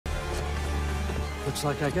Looks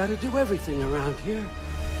like I gotta do everything around here.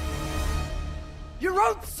 Your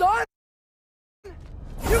own son?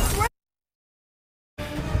 You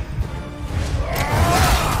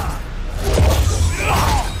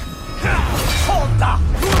Hold up!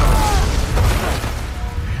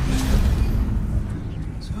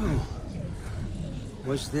 So,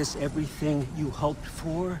 was this everything you hoped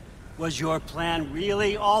for? Was your plan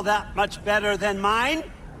really all that much better than mine?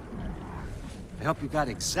 I hope you got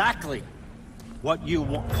exactly what you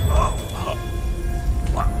want.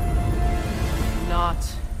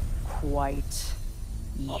 Not quite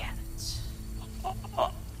yet.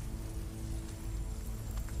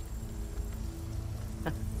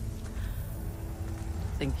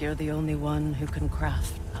 Think you're the only one who can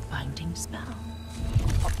craft a binding spell?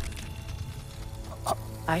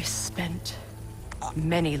 I spent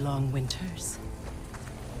many long winters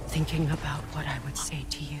thinking about what I would say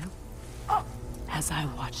to you as I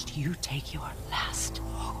watched you take your last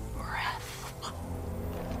breath.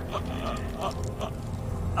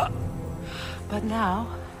 But now,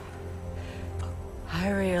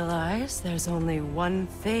 I realize there's only one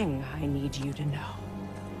thing I need you to know.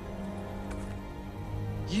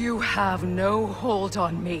 You have no hold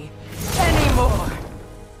on me anymore!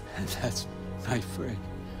 That's my frig.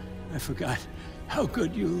 I forgot how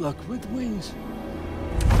good you look with wings.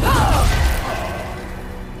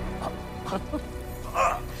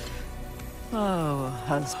 Oh,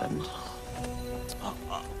 husband.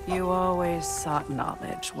 You always sought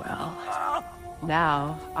knowledge well.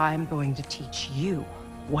 Now, I'm going to teach you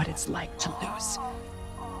what it's like to lose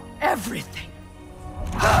everything.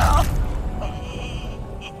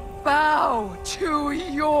 Bow to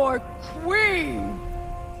your queen!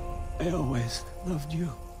 I always loved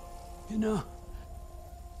you, you know?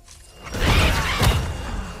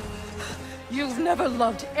 You've never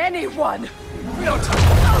loved anyone! We don't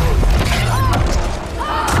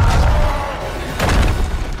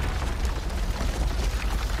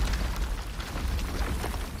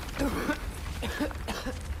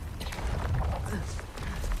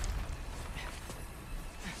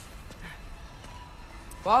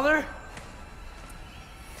Father?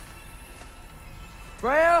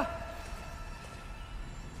 Freya?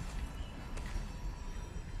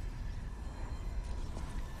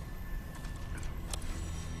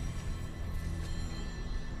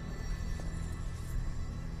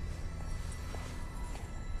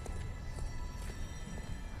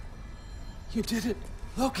 You did it,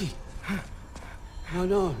 Loki. No,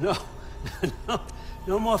 no, no. No,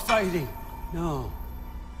 no more fighting. No.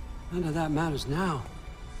 None of that matters now.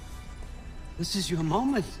 This is your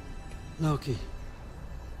moment, Loki.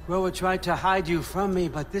 Groa tried to hide you from me,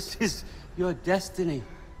 but this is your destiny.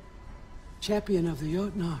 Champion of the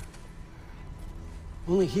Jotnar.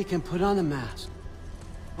 Only he can put on the mask.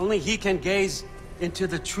 Only he can gaze into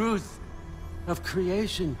the truth of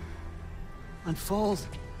creation. Unfold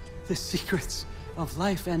the secrets of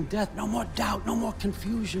life and death. No more doubt, no more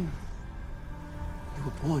confusion. You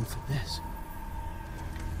were born for this.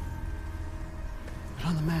 Put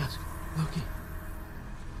on the mask, Loki.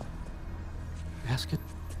 Ask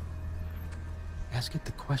it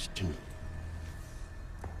the question.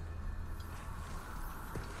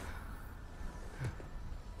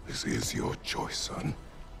 This is your choice, son.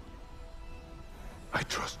 I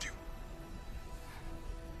trust you.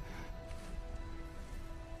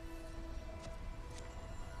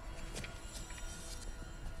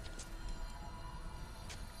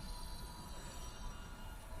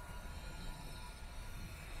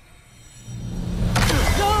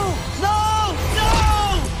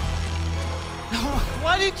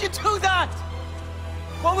 Why did you do that?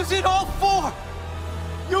 What was it all for?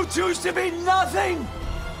 You choose to be nothing!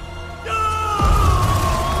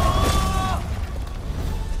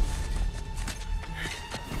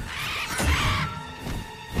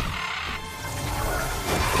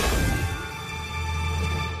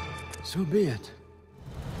 So be it.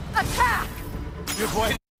 Attack! You're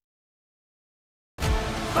going.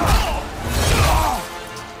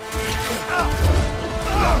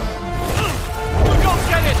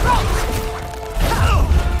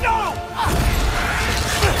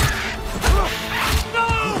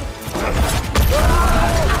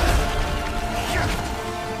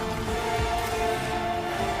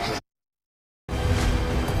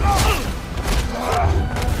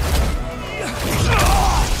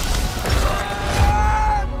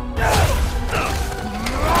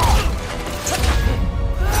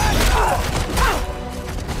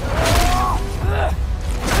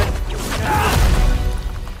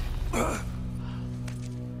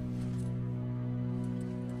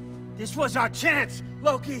 This was our chance,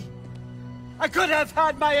 Loki! I could have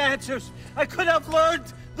had my answers. I could have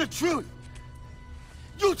learned the truth.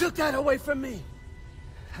 You took that away from me.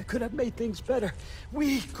 I could have made things better.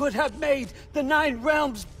 We could have made the 9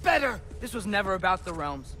 realms better. This was never about the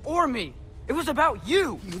realms, or me. It was about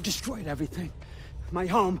you! You destroyed everything. My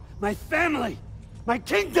home, my family, my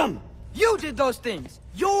kingdom! You did those things!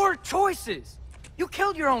 Your choices! You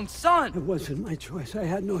killed your own son! It wasn't my choice. I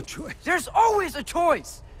had no choice. There's always a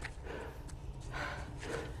choice!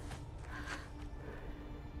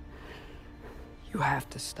 You have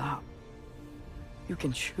to stop. You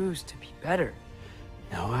can choose to be better.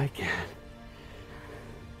 No, I can't.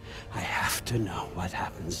 I have to know what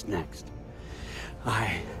happens next.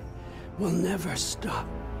 I will never stop.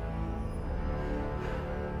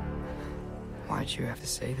 Why'd you have to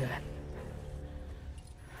say that?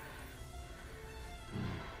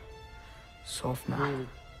 Sofna.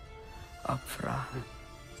 Apfra.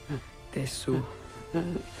 Desu.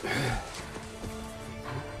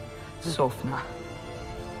 Sofna.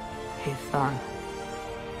 Hithan.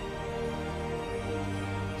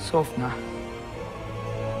 Sofna.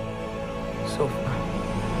 Sofna.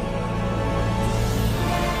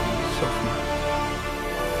 Sofna.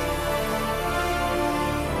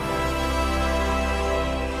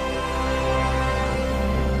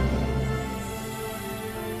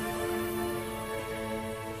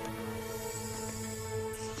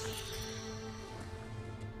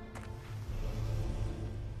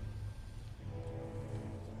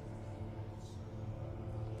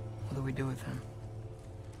 What do we do with him?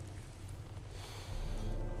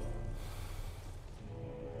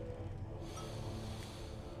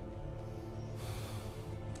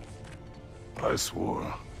 I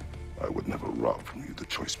swore I would never rob from you the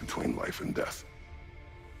choice between life and death.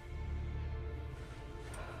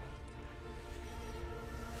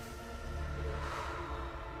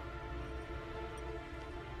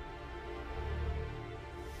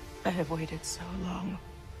 I have waited so long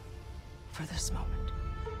for this moment.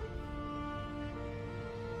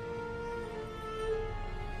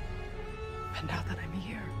 And now that I'm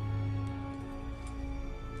here,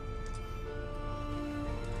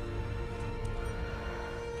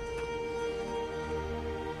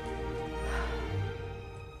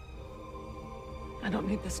 I don't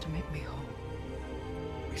need this to make me whole.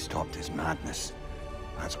 We stopped his madness.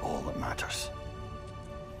 That's all that matters.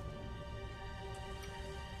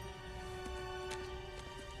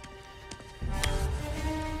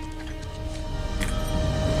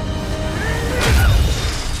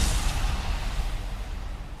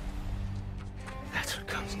 That's what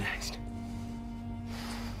comes next.